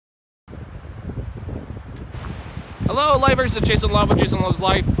Hello, lifers, it's Jason Love with Jason Loves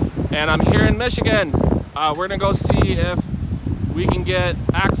Life, and I'm here in Michigan. We're gonna go see if we can get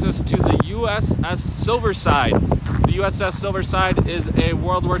access to the USS Silverside. The USS Silverside is a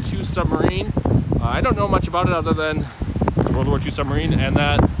World War II submarine. I don't know much about it other than it's a World War II submarine and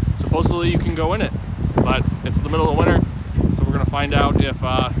that supposedly you can go in it. But it's the middle of winter, so we're gonna find out if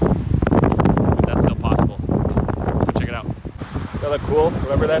that's still possible. Let's go check it out. Does that look cool?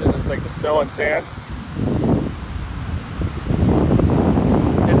 Remember that? It's like the snow and sand.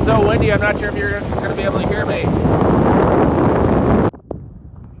 It's so windy, I'm not sure if you're going to be able to hear me.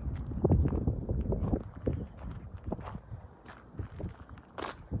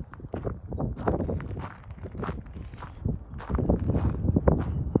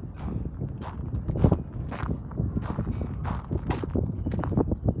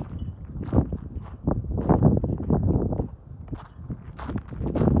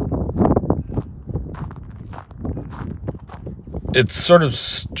 It's sort of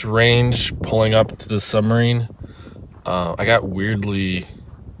strange pulling up to the submarine. I got weirdly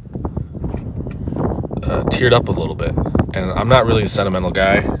teared up a little bit, and I'm not really a sentimental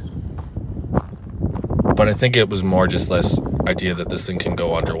guy, but I think it was more just this idea that this thing can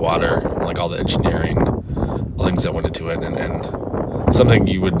go underwater, like all the engineering, things that went into it, and something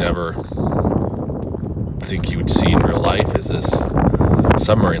you would never think you would see in real life is this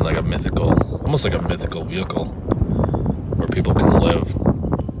submarine, like a mythical, almost like a mythical vehicle, where people can live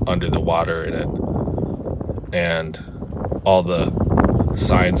under the water in it, and all the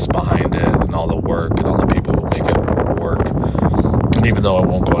science behind it, and all the work, and all the people who make it work. And even though it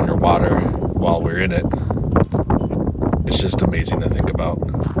won't go underwater while we're in it, it's just amazing to think about.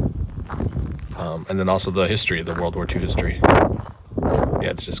 And then also the history, the World War II history. Yeah,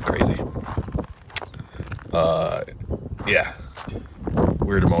 it's just crazy. Yeah,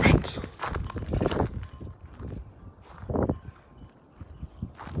 weird emotions.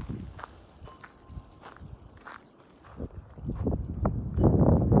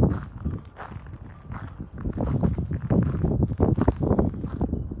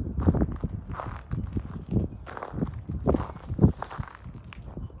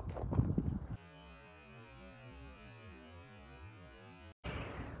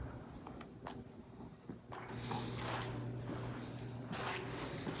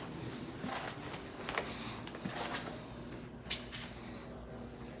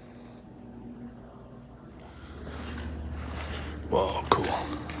 Whoa, cool.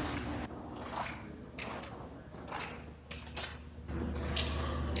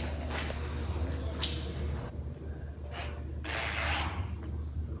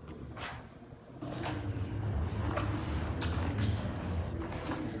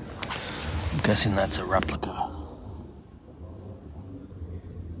 I'm guessing that's a replica.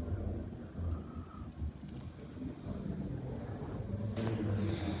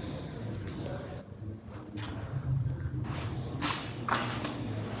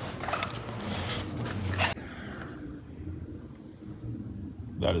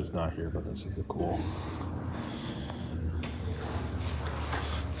 That is not here, but that's just a cool,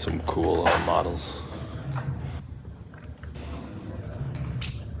 some cool models.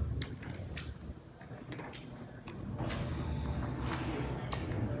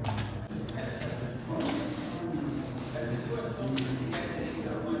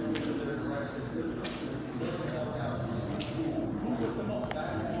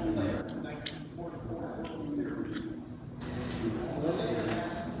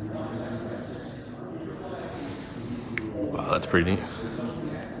 Wow, that's pretty neat.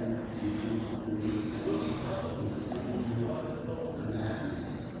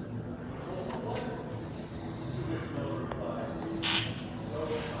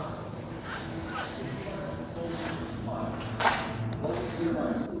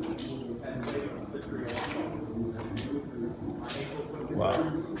 Wow.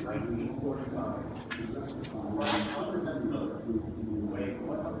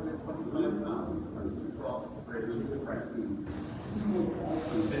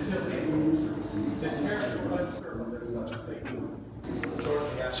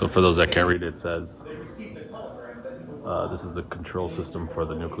 So for those that can't read, it says, this is the control system for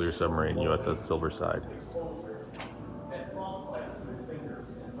the nuclear submarine USS Silverside.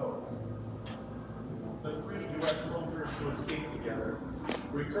 The 3 U.S. soldiers who escaped together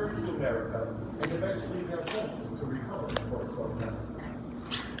returned to America and eventually their homes to recover before Florida.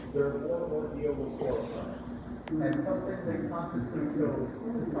 Their war ordeal was horrifying, and something they consciously chose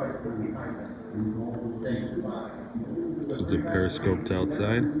to try to put behind them, saying goodbye. So it's a periscope to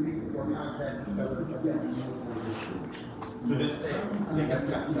outside. To this day, they have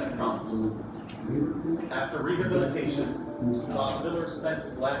kept that promise. After rehabilitation, Bob Miller spent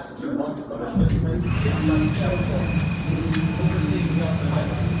his last few months of enlistment in Southern California, overseeing the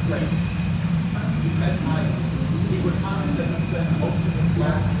pilots and training. At times, he would comment that he spent most of his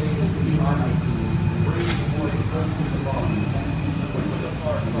last days in the Army bringing the boys home to the farm, which was a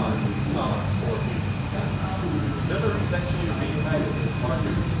far cry from his home for him. Miller eventually reunited with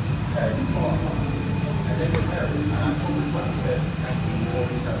Marcus, Peg, and Paul, and they were married on October 25th,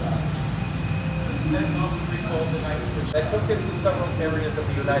 1947. Then often recalled the nights which that took him to several areas of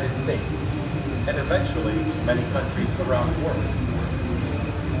the United States, and eventually many countries around the world.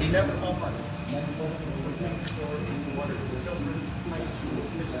 He never once told his complete story in one of his children's high school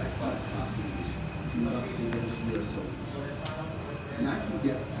history classes. Nazi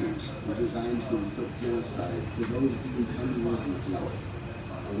death camps were designed to inflict genocide to those deemed unworthy of life.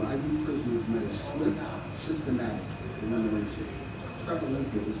 Arriving prisoners met a swift, systematic elimination.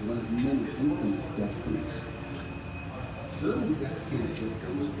 Treblinka is one of many infamous death camps. German death camp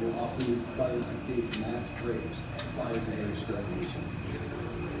victims were often required to dig mass graves prior to their extermination.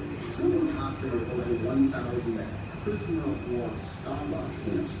 Germany operated over 1,000 prisoner of war Stalag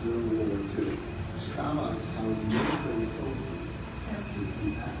camps during World War II. Stalags housed military soldiers captured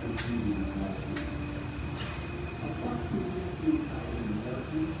from active duty in war camps. Approximately 3,000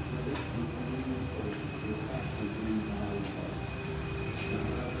 American, British, and Canadian soldiers were captured during the Battle of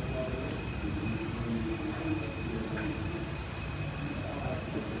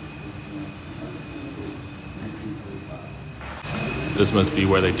This must be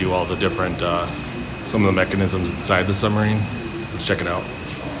where they do all the different, some of the mechanisms inside the submarine. Let's check it out.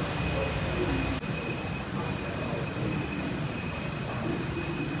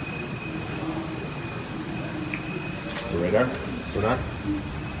 Is it radar? Sonar?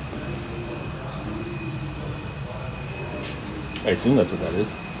 I assume that's what that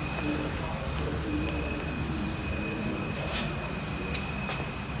is.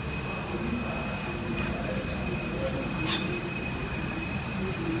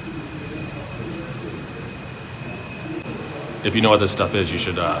 If you know what this stuff is, you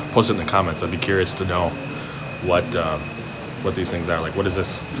should post it in the comments. I'd be curious to know what these things are. Like, what is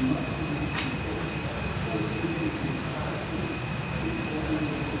this?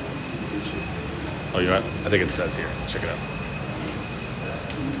 Oh, you know what? I think it says here. Check it out.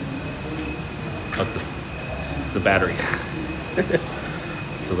 Oh, it's a battery.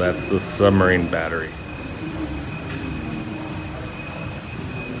 So that's the submarine battery.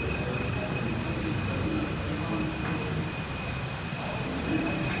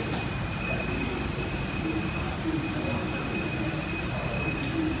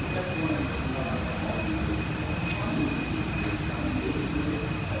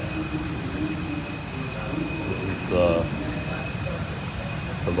 The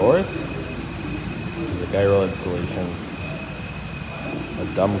Dolores, which is a gyro installation, a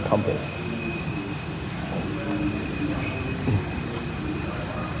dumb compass.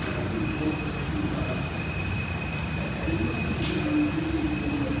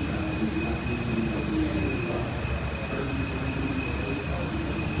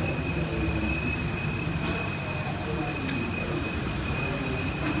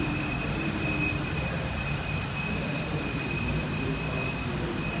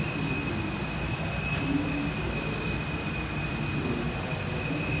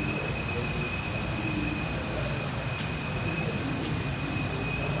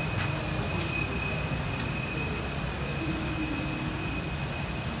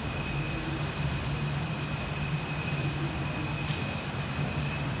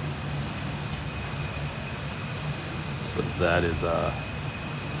 So that is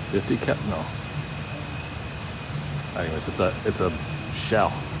 50 cap, no. Anyways, it's a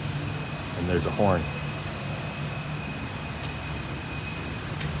shell, and there's a horn.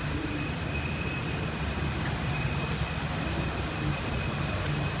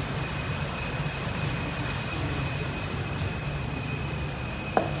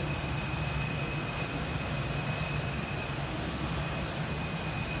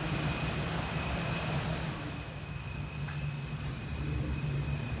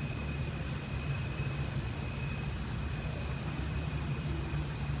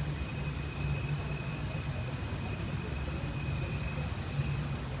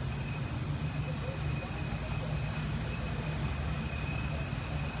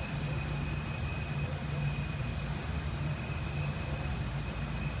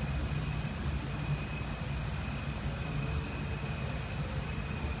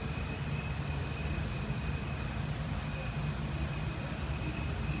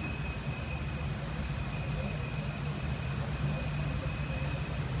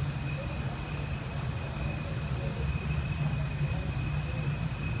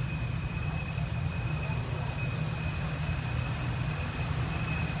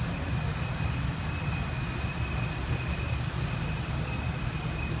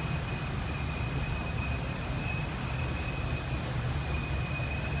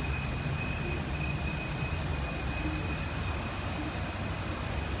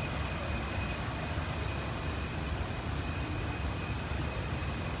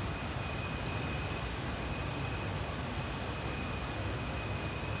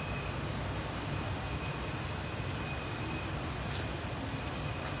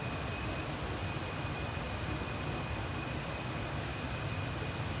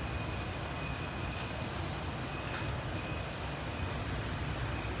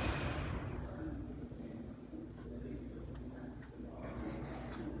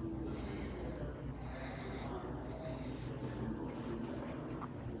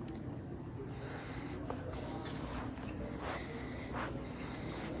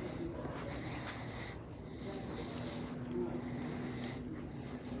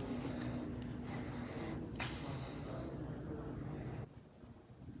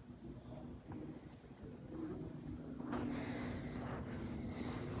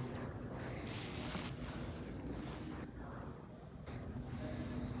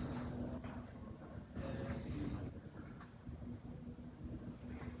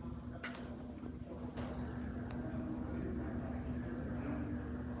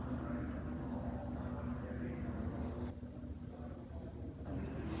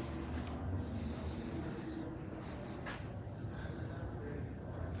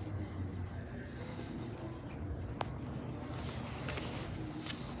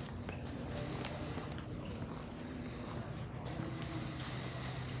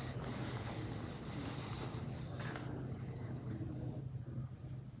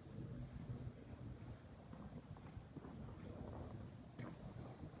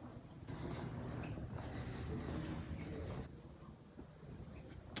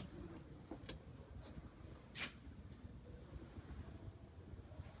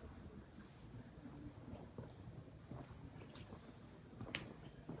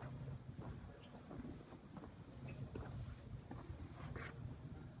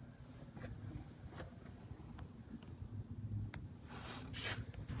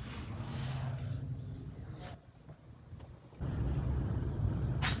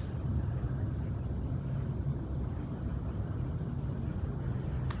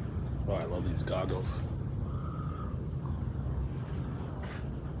 all these goggles.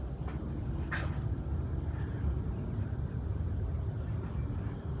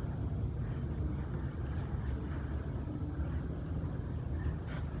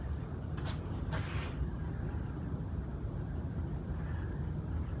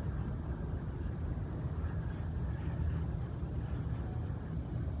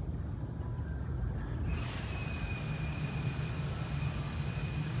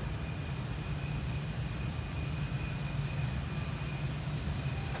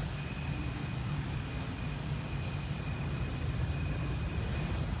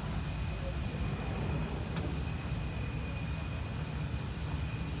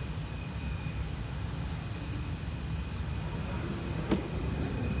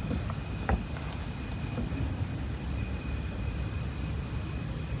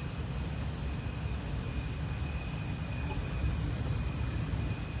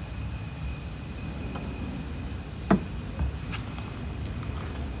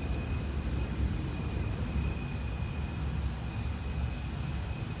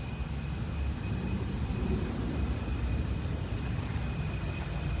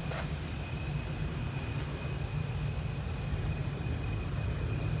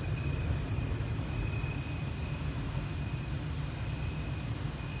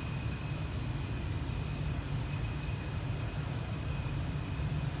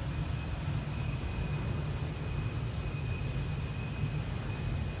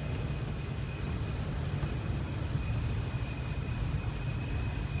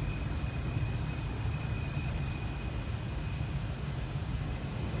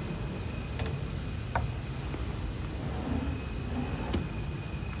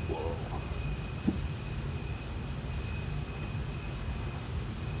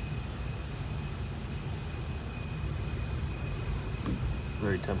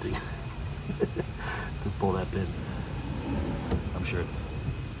 Very tempting to pull that pin. I'm sure it's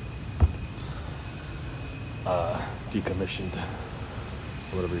decommissioned,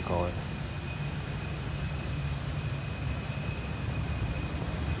 whatever you call it.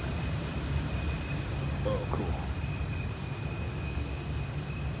 Oh, cool.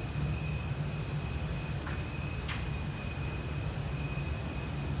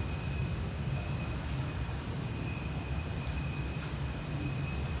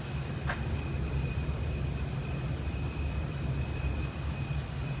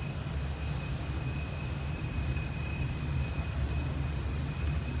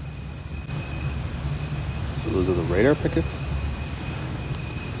 So those are the radar pickets.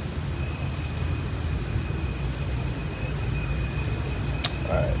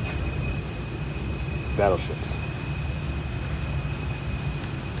 All right. Battleships.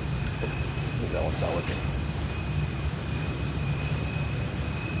 That one's not working.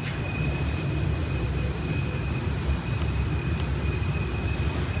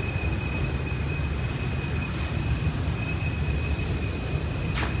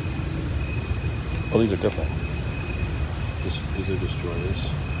 Oh, these are different. These are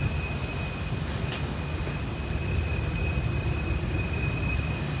destroyers.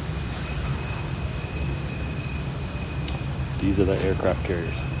 These are the aircraft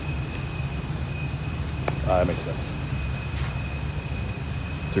carriers. That makes sense.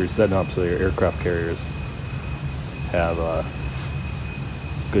 So you're setting up so your aircraft carriers have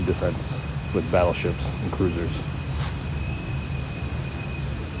good defense with battleships and cruisers.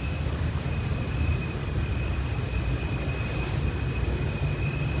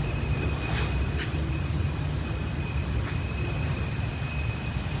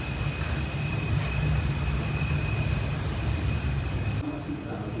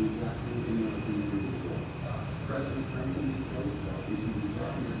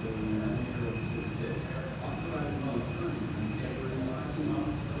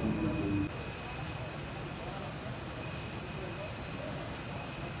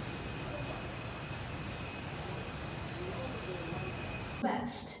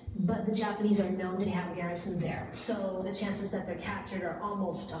 West, but the Japanese are known to have a garrison there. So the chances that they're captured are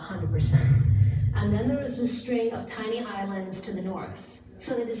almost 100%. And then there was this string of tiny islands to the north.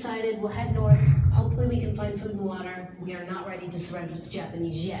 So they decided, we'll head north, hopefully we can find food and water. We are not ready to surrender to the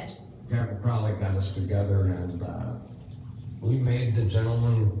Japanese yet. Captain probably got us together and we made the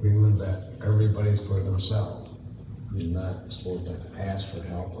gentleman agreement that everybody's for themselves. You're not supposed to ask for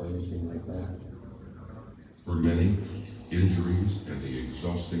help or anything like that. For many, injuries and the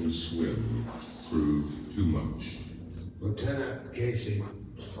exhausting swim proved too much. Lieutenant Casey,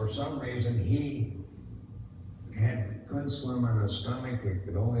 for some reason, he couldn't swim on his stomach, he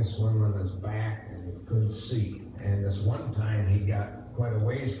could only swim on his back, and he couldn't see. And this one time he got quite a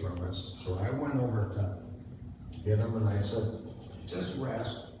ways from us. So I went over to get him and I said, just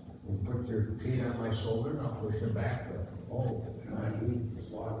rest and put your feet on my shoulder and I'll push you back. Oh, God, he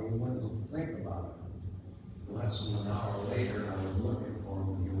wouldn't think about it. Less than an hour later, I was looking for him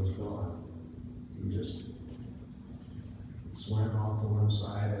and he was gone. He just swam off to one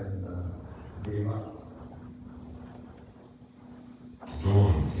side and gave up.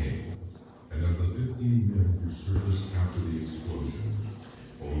 Dawn came, and of the 15 men who surfaced after the explosion,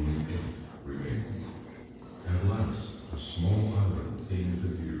 only 8 remained. At last, a small island came into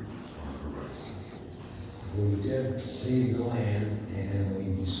view on the horizon. We did see the land and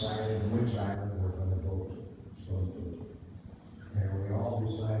we decided which island we're going to go to. And we all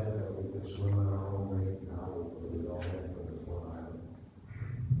decided that we could swim on our own way now. We all head for this one island.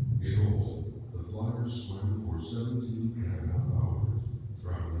 In all, the flyers swam for 17.5 hours,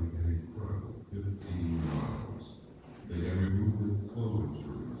 traveling an incredible 15 miles. They had removed their clothes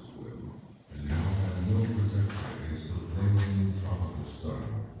during the swim, and now had no protection against the blazing tropical sun.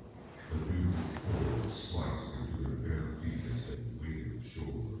 The beautiful cold sliced into their bare feet as they waded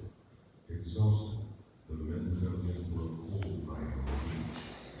ashore. Exhausted, the men settled in for a cold night on the beach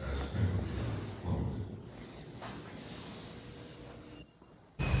as temperatures plummeted.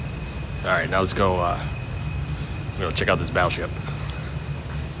 All right, now let's go, check out this battleship.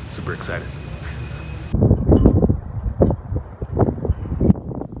 Super excited.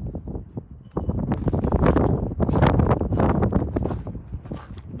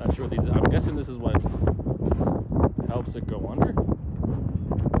 Not sure what these, I'm guessing this is what helps it go under.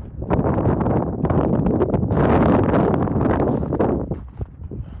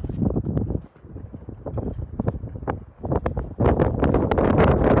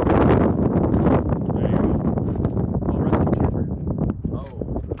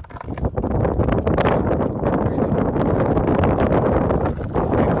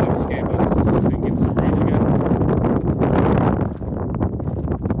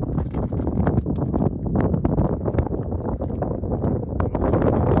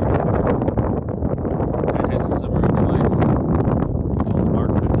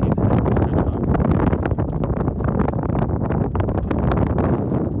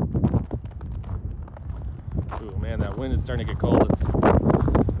 It's starting to get cold.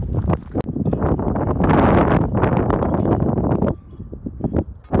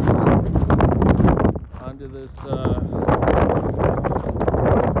 Onto this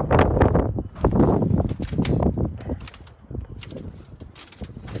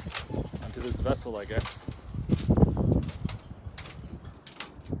vessel, I guess.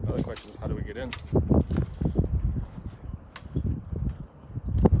 Other question is, how do we get in?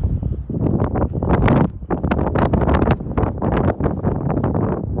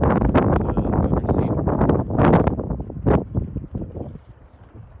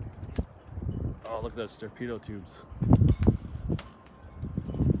 Look at those torpedo tubes.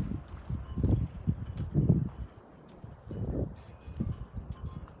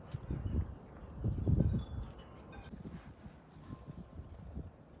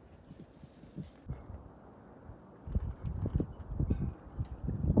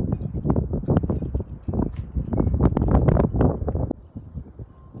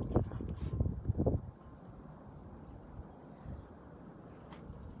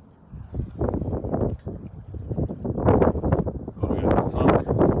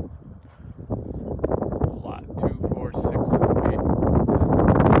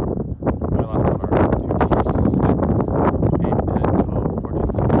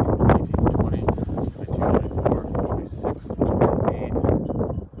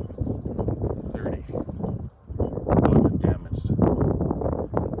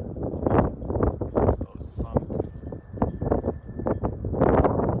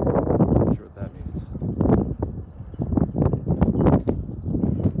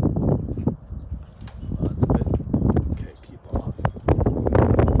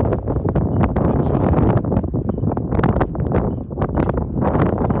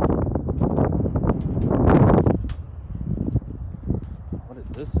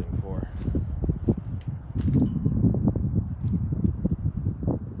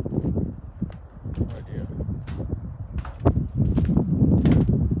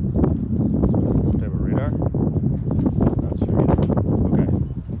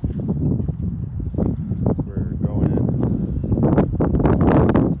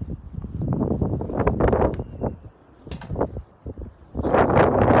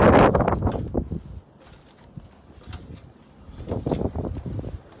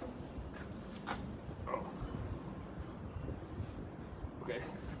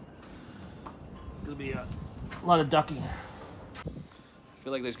 A lot of ducking.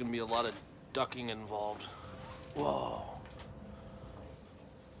 feel like there's going to be a lot of ducking involved. Whoa.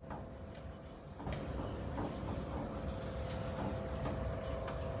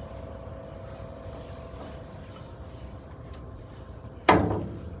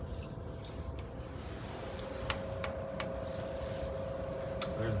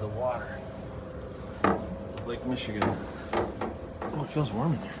 There's the water. Lake Michigan. Oh, it feels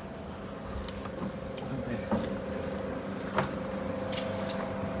warm in here.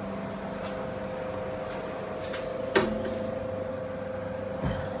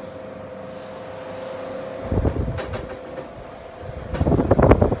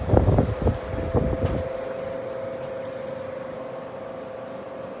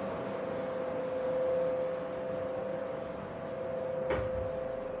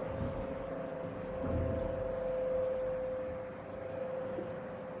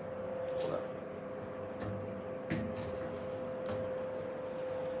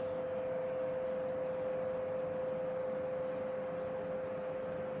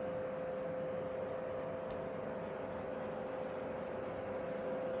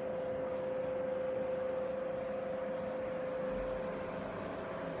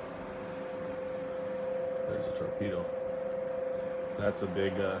 There's a torpedo. That's a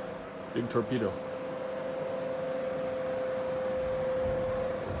big torpedo.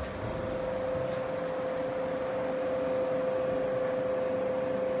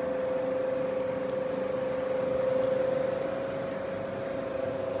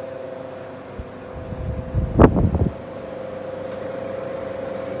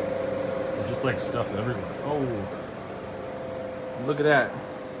 There's just like stuff everywhere. Oh, look at that.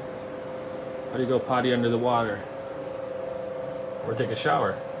 How do you go potty under the water? Or take a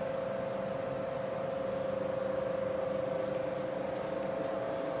shower?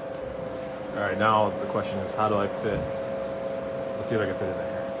 Alright, now the question is, how do I fit? Let's see if I can fit in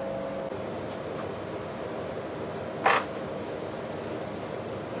there.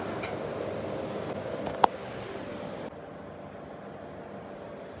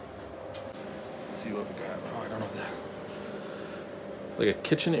 Let's see what we got. Oh, I don't know what that. Like a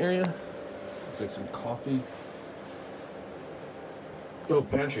kitchen area? Looks like some coffee. Oh,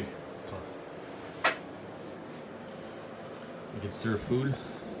 pantry. We can serve food.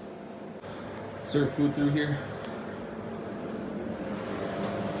 Serve food through here.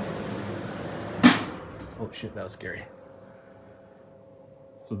 Oh shit, that was scary.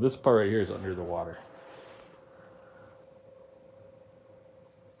 So this part right here is under the water.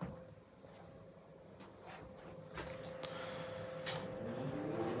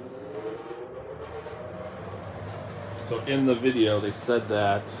 So in the video, they said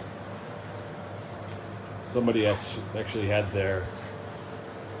that somebody actually had their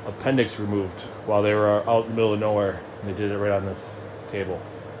appendix removed while they were out in the middle of nowhere. And they did it right on this table.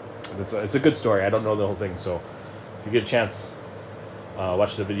 And it's a good story. I don't know the whole thing, so if you get a chance,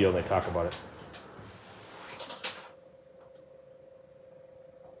 watch the video and they talk about it.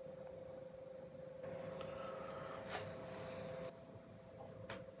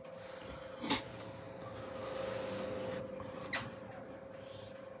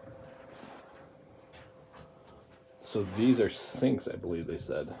 So these are sinks, I believe they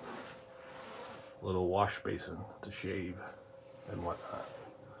said. A little wash basin to shave and whatnot.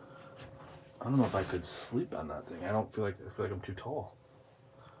 I don't know if I could sleep on that thing. I feel like I'm too tall.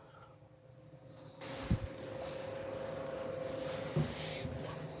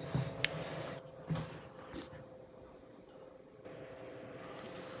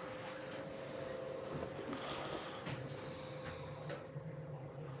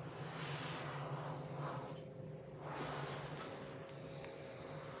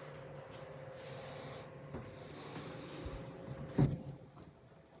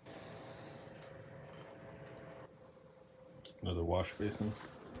 Another wash basin.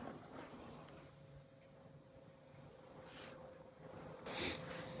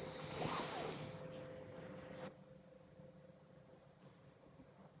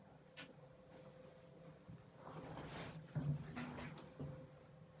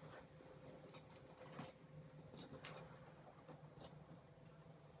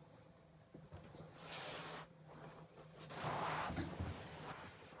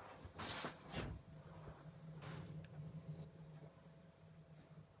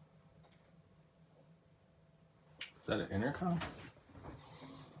 Is that an intercom?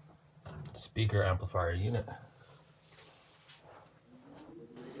 Speaker amplifier unit.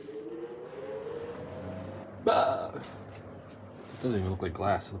 Bah! It doesn't even look like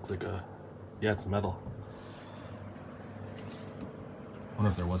glass. It looks like yeah, it's metal. I wonder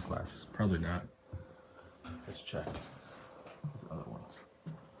if there was glass. Probably not. Let's check. Those other ones.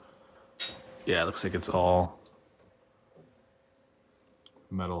 Yeah, it looks like it's all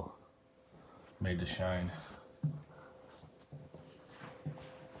metal made to shine.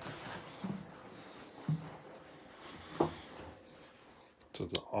 So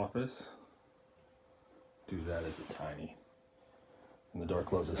it's an office. Dude, that is a tiny. And the door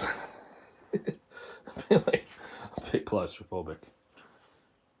closes. I feel like a bit claustrophobic.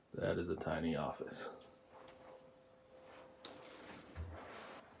 That is a tiny office.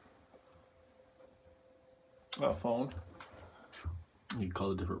 Oh, phone. You can call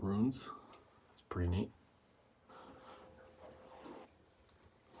the different rooms. It's pretty neat.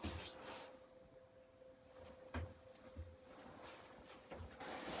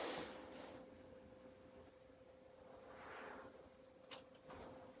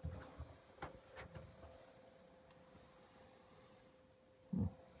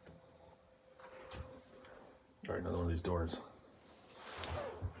 All right, another one of these doors.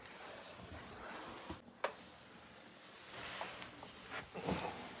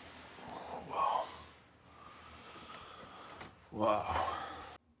 Wow. Wow.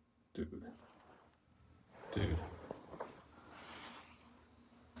 Dude. Dude.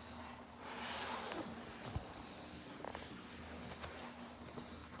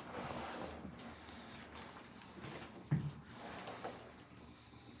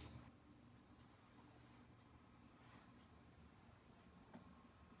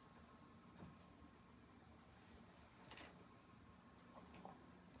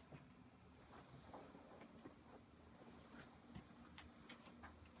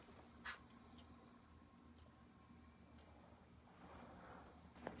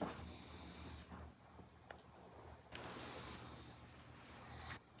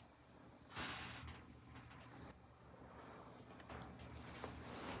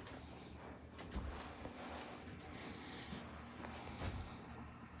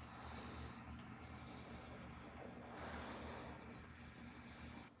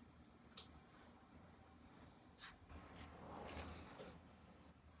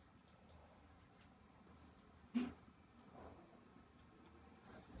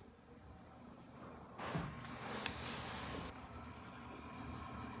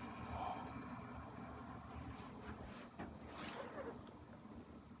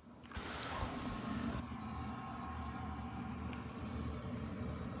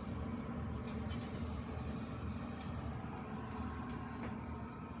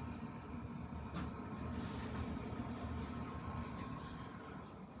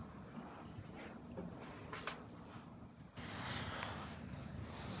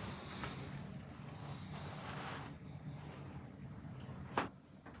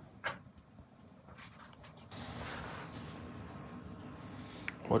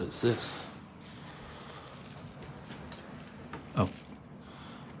 What is this? Oh.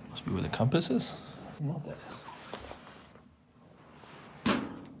 Must be where the compass is? I don't know what that is.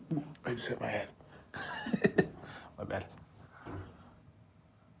 Ooh, I just hit my head. My bad.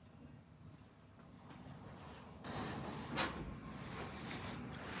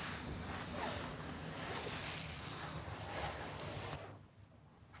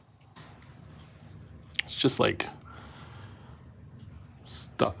 It's just like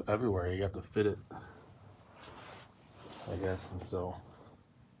stuff everywhere. You have to fit it, I guess, and so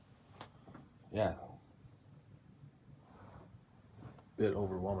yeah, bit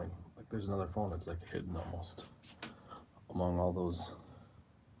overwhelming. Like there's another phone that's like hidden almost among all those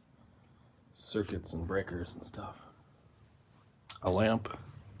circuits and breakers and stuff. A lamp.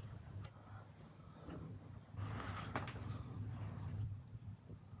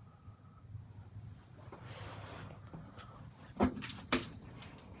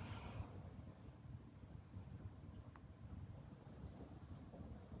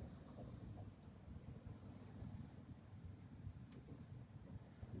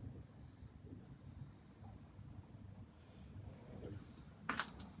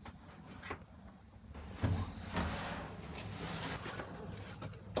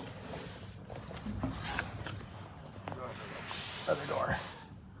 Other door.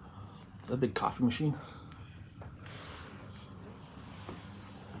 Is that a big coffee machine?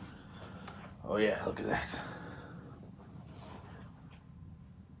 Oh yeah, look at that.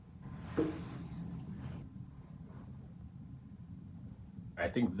 I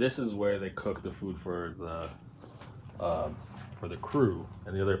think this is where they cook the food for the crew,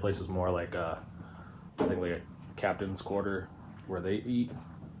 and the other place is more like I think like a captain's quarter where they eat.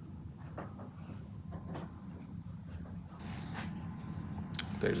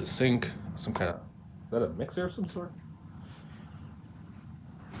 There's a sink, some kind of, is that a mixer of some sort?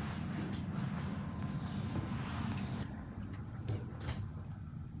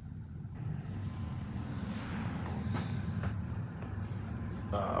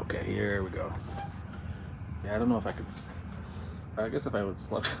 Okay, here we go. Yeah, I don't know if I could. I guess if I would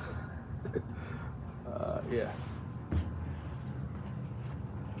select. Yeah.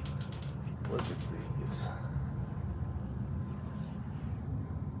 Look at these.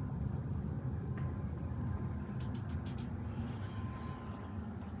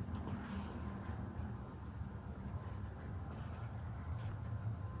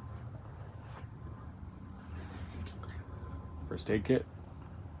 First aid kit.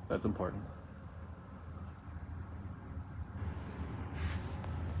 That's important.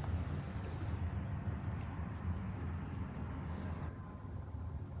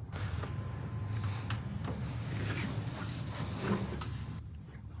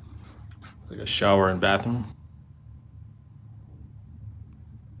 It's like a shower and bathroom.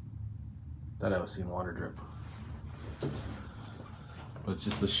 Thought I was seeing water drip. But it's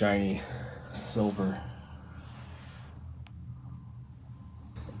just the shiny silver.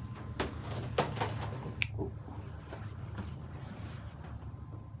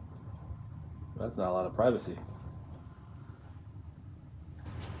 That's not a lot of privacy.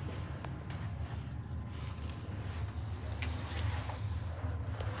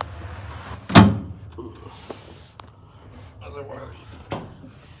 Another one of these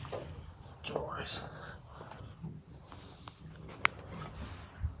drawers.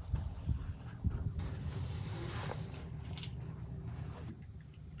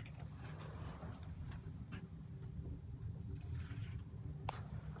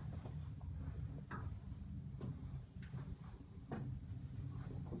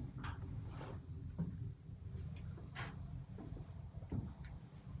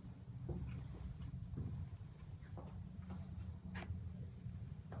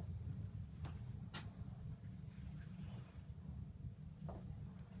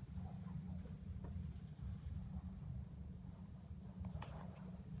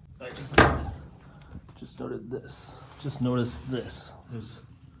 I just noted this. Just noticed this. There's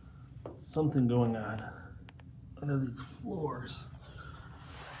something going on under these floors.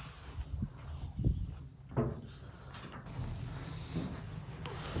 All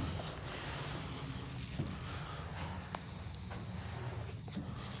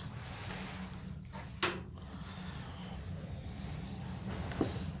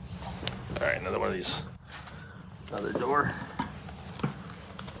right, another one of these. Another door.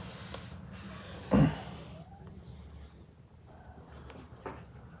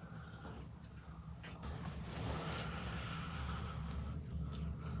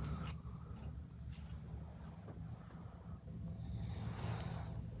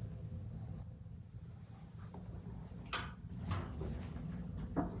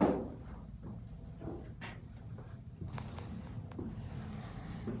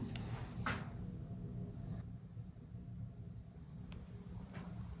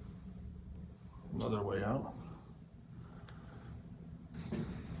 Another way out.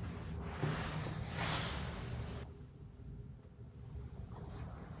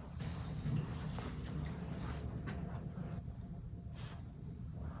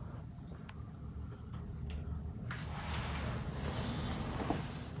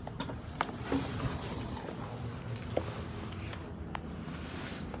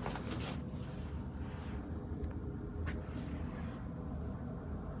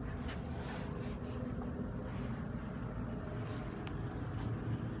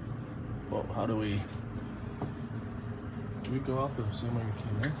 Well, how do we go out the same way we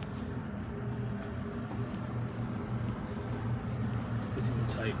came in?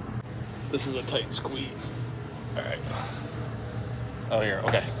 This is a tight squeeze. All right. Oh, here,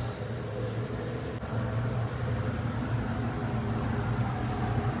 okay.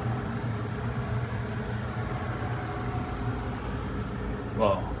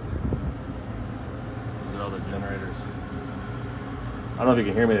 Whoa. These are all the generators. I don't know if you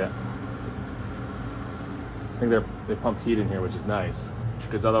can hear me that. I think they pump heat in here, which is nice,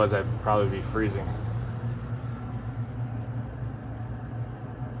 because otherwise I'd probably be freezing.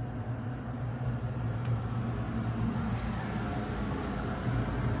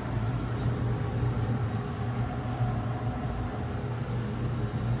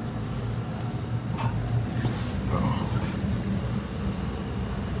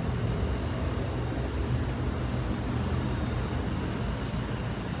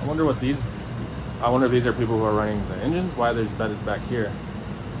 I wonder if these are people who are running the engines, why there's beds back here,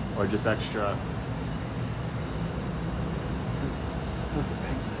 or just extra. It says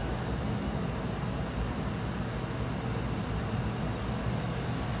exit.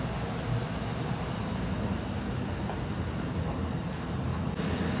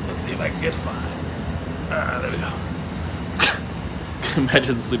 Let's see if I can get by. There we go.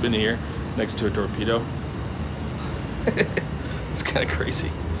 Imagine sleeping here next to a torpedo. It's kind of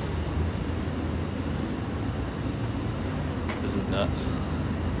crazy. This is nuts.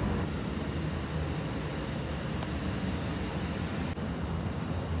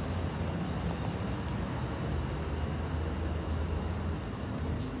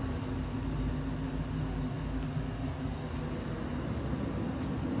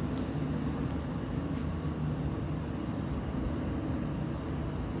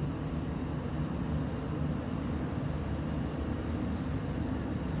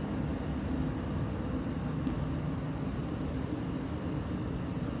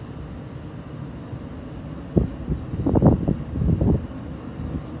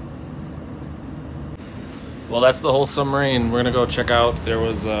 Well, that's the whole submarine. We're gonna go check out. There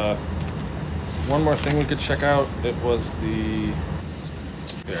was one more thing we could check out. It was the...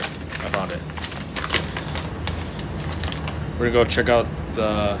 There, I found it. We're gonna go check out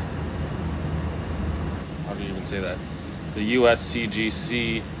the... How do you even say that? The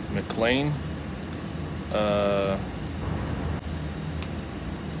USCGC McLane.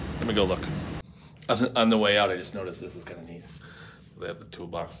 Let me go look. On the way out, I just noticed this is kind of neat. They have the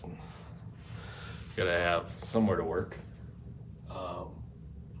toolbox and gotta have somewhere to work.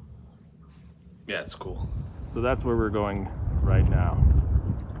 Yeah, it's cool. So that's where we're going right now.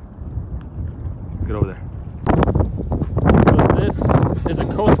 Let's get over there. So this is a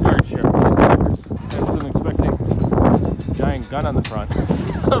Coast Guard ship. I wasn't expecting a giant gun on the front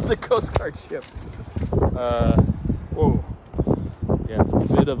of the Coast Guard ship. Whoa. Yeah, it's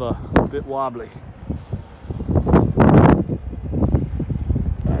a bit wobbly.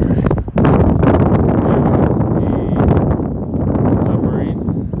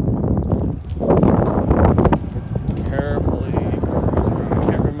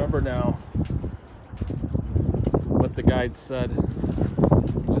 Said,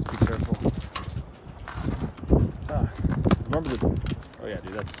 just be careful. Remember the... Oh yeah,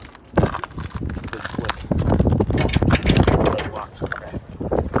 dude, that's slick. That's locked. Okay.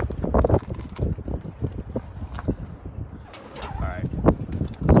 Alright.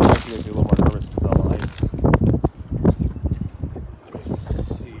 So it actually makes me a little more nervous because all the ice. Let me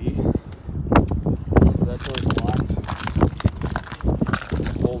see. So that door's locked.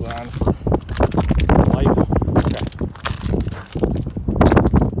 Hold on for life.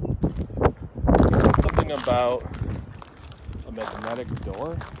 About a magnetic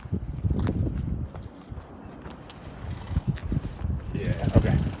door. Yeah,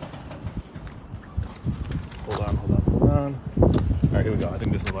 okay. Hold on. Alright, here we go. I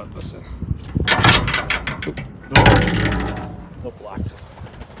think this will let us in. Nope, blocked.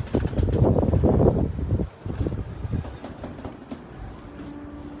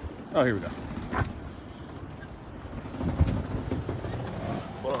 Oh, here we go.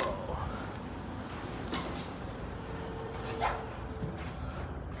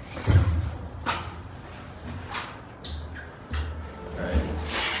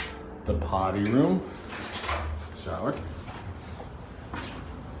 Potty room, shower.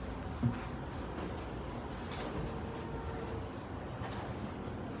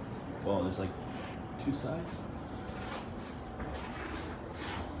 Well, there's like 2 sides.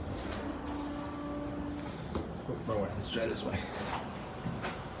 Oh, wrong way. Let's try this way.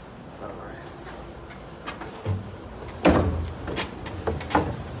 All right.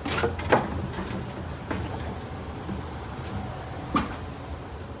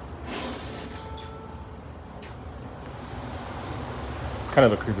 Kind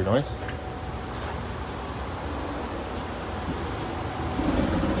of a creepy noise.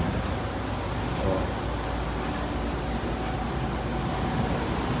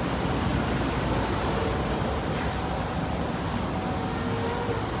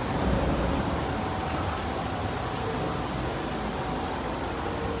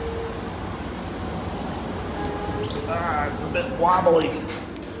 It's a bit wobbly.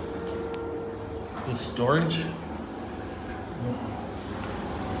 Is this storage?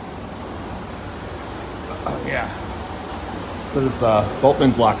 Yeah. So it's a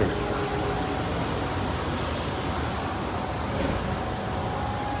boatman's locker.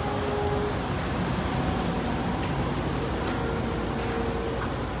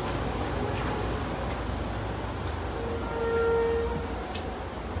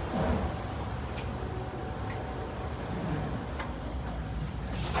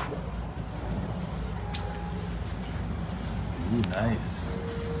 Ooh, nice.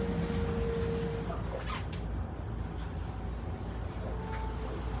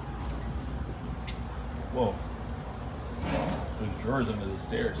 Whoa. There's drawers under the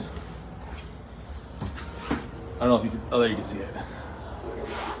stairs. I don't know if you can... Oh, there you can see it.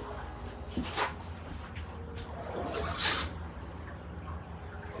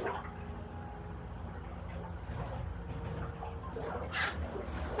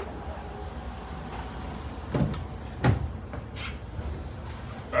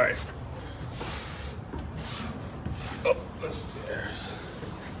 All right. Up the stairs.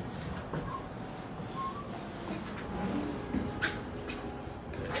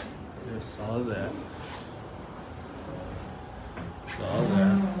 Okay, saw that. Saw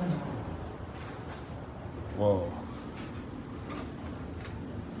that. Whoa.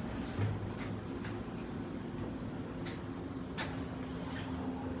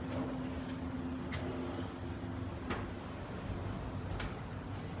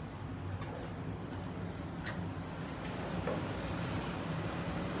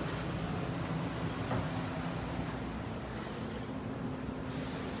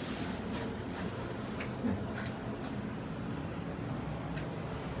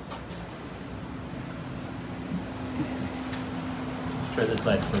 Try this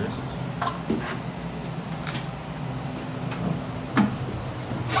side first.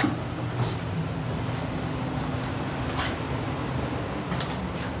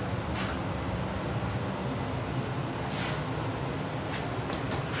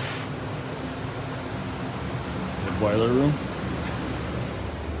 The boiler room.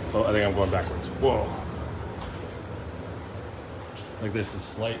 Oh, I think I'm going backwards. Whoa. Like there's a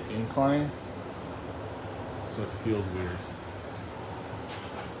slight incline, so it feels weird.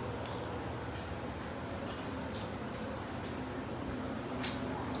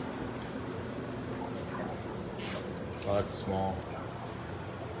 Oh, that's small.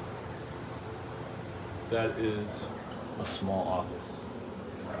 That is a small office.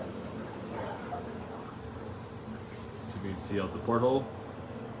 See if you can see out the porthole.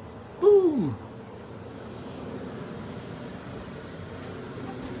 Boom!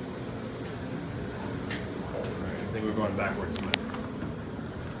 Alright, I think we're going backwards,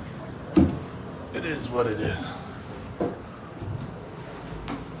 but it is what it is.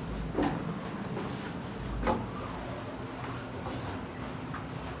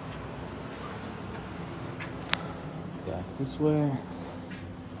 Back this way.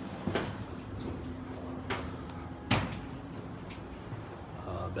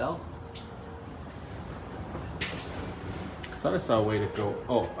 Bell. Thought I saw a way to go.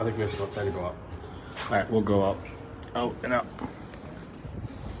 Oh, I think we have to go outside to go up. All right, we'll go up, out and out.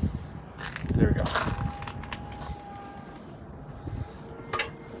 There we go.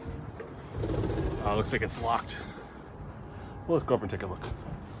 Oh, looks like it's locked. Well, let's go up and take a look.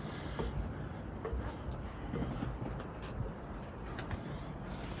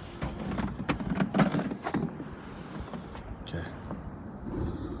 Okay.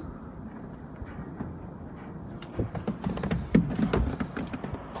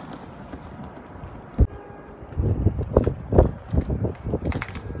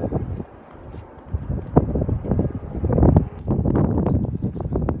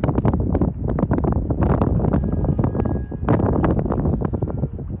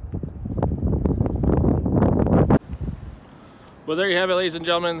 Well, there you have it, ladies and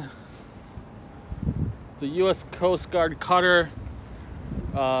gentlemen. The U.S. Coast Guard cutter,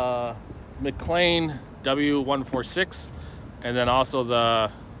 McLane W146, and then also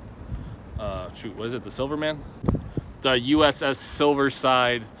the, shoot, what is it, the Silverman? The USS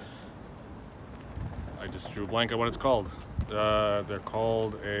Silverside. I just drew a blank on what it's called. They're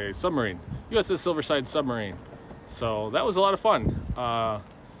called a submarine. USS Silverside Submarine. So that was a lot of fun.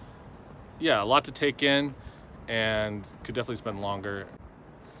 Yeah, a lot to take in, and could definitely spend longer.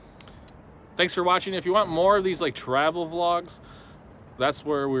 Thanks for watching. If you want more of these like travel vlogs, that's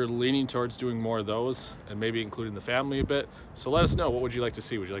where we're leaning towards doing more of those, and maybe including the family a bit. So let us know, what would you like to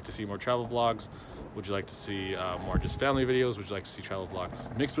see? Would you like to see more travel vlogs? Would you like to see more just family videos? Would you like to see travel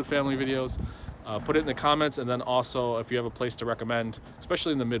vlogs mixed with family videos? Put it in the comments, and then also if you have a place to recommend,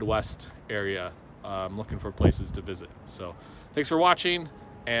 especially in the Midwest area, I'm looking for places to visit. So thanks for watching,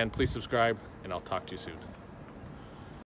 and please subscribe, and I'll talk to you soon.